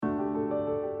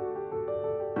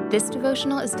This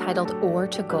devotional is titled Ore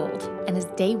to Gold and is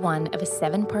day 1 of a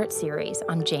 7-part series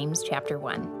on James chapter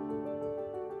 1.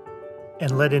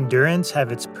 And let endurance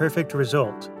have its perfect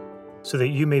result, so that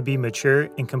you may be mature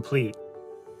and complete,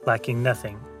 lacking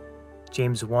nothing.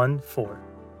 James 1:4.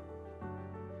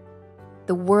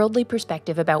 The worldly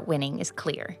perspective about winning is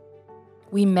clear.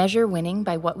 We measure winning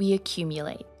by what we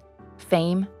accumulate: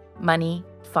 fame, money,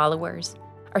 followers.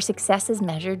 Our success is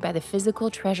measured by the physical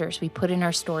treasures we put in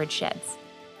our storage sheds.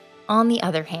 On the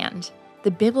other hand,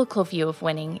 the biblical view of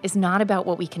winning is not about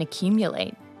what we can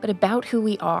accumulate, but about who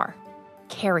we are: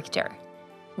 character.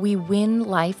 We win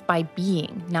life by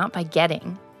being, not by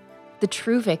getting. The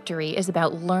true victory is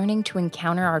about learning to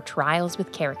encounter our trials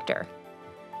with character.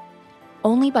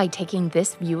 Only by taking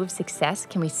this view of success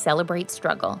can we celebrate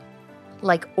struggle.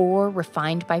 Like ore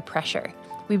refined by pressure,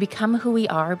 we become who we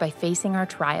are by facing our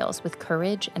trials with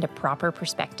courage and a proper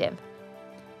perspective.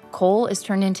 Coal is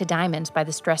turned into diamonds by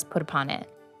the stress put upon it,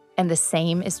 and the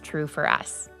same is true for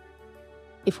us.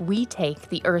 If we take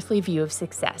the earthly view of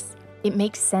success, it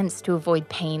makes sense to avoid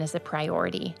pain as a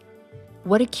priority.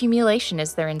 What accumulation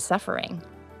is there in suffering?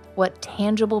 What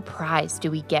tangible prize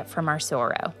do we get from our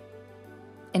sorrow?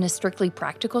 In a strictly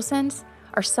practical sense,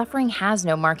 our suffering has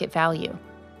no market value.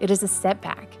 It is a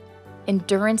setback.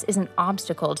 Endurance is an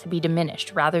obstacle to be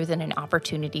diminished rather than an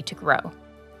opportunity to grow.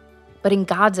 But in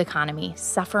God's economy,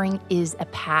 suffering is a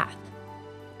path.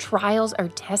 Trials are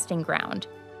testing ground,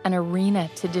 an arena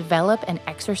to develop and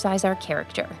exercise our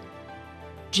character.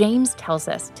 James tells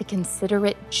us to consider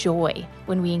it joy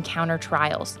when we encounter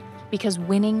trials, because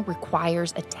winning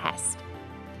requires a test.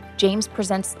 James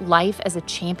presents life as a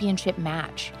championship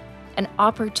match, an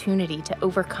opportunity to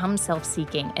overcome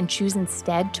self-seeking and choose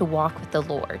instead to walk with the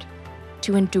Lord,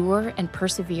 to endure and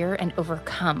persevere and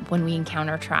overcome when we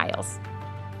encounter trials.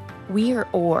 We are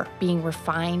ore being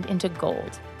refined into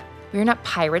gold. We are not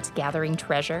pirates gathering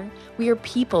treasure. We are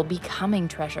people becoming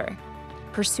treasure,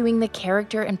 pursuing the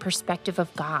character and perspective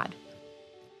of God.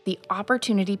 The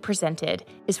opportunity presented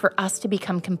is for us to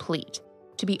become complete,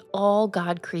 to be all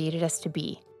God created us to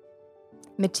be.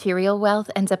 Material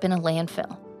wealth ends up in a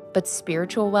landfill, but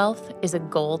spiritual wealth is a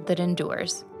gold that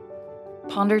endures.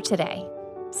 Ponder today.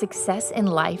 Success in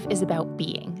life is about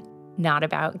being, not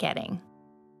about getting.